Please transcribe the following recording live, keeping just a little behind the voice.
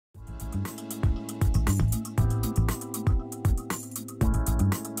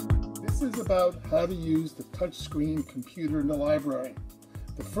out how to use the touchscreen computer in the library.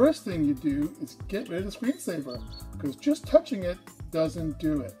 The first thing you do is get rid of the screensaver, because just touching it doesn't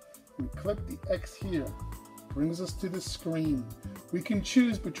do it. We click the X here, brings us to the screen. We can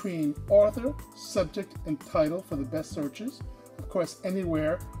choose between author, subject, and title for the best searches. Of course,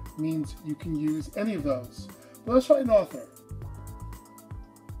 anywhere means you can use any of those. But let's try an author.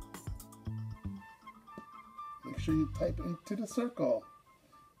 Make sure you type into the circle.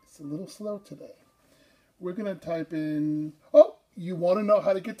 It's a little slow today. We're going to type in, oh, you want to know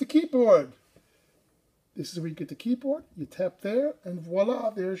how to get the keyboard. This is where you get the keyboard. You tap there, and voila,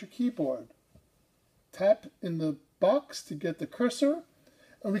 there's your keyboard. Tap in the box to get the cursor,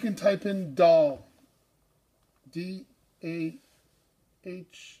 and we can type in doll. D-A-H-L.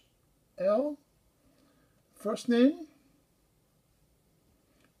 First name.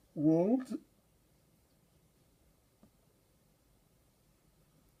 World.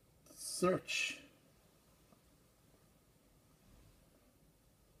 Search.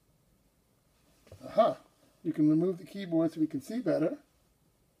 Aha. We can remove the keyboard so we can see better.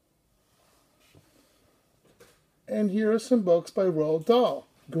 And here are some books by Roald Dahl.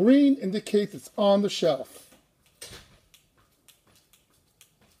 Green indicates it's on the shelf.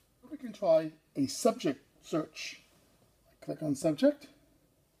 We can try a subject search. I click on subject.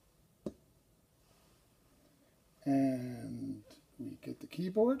 And we get the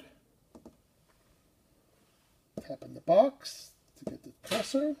keyboard. Tap in the box to get the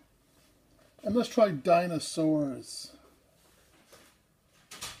cursor. And let's try dinosaurs.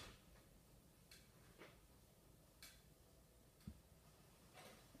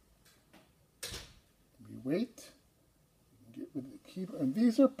 We wait. Get rid of the keyboard. And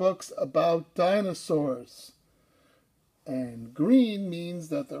these are books about dinosaurs. And green means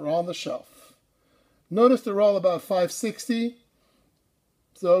that they're on the shelf. Notice they're all about $5.60.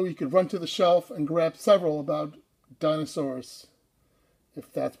 So you could run to the shelf and grab several about dinosaurs,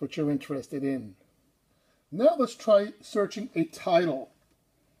 if that's what you're interested in. Now let's try searching a title.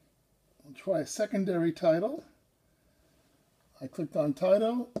 I'll try a secondary title. I clicked on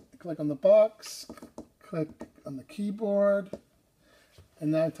title, click on the box, click on the keyboard,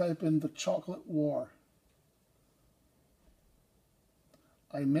 and now I type in The Chocolate War.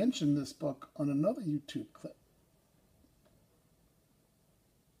 I mentioned this book on another YouTube clip.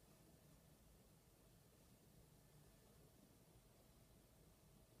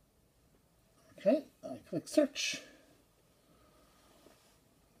 Okay, I click search.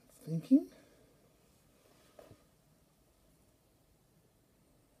 Thinking.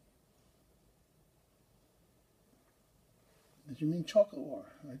 Did you mean Chocolate War?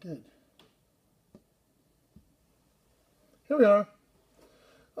 I did. Here we are.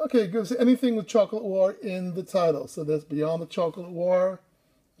 Okay, it gives anything with Chocolate War in the title. So there's Beyond the Chocolate War.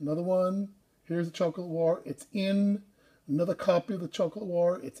 Another one. Here's the Chocolate War. It's in. Another copy of the Chocolate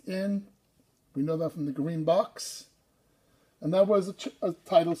War. It's in. We know that from the green box. And that was a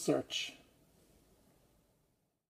title search.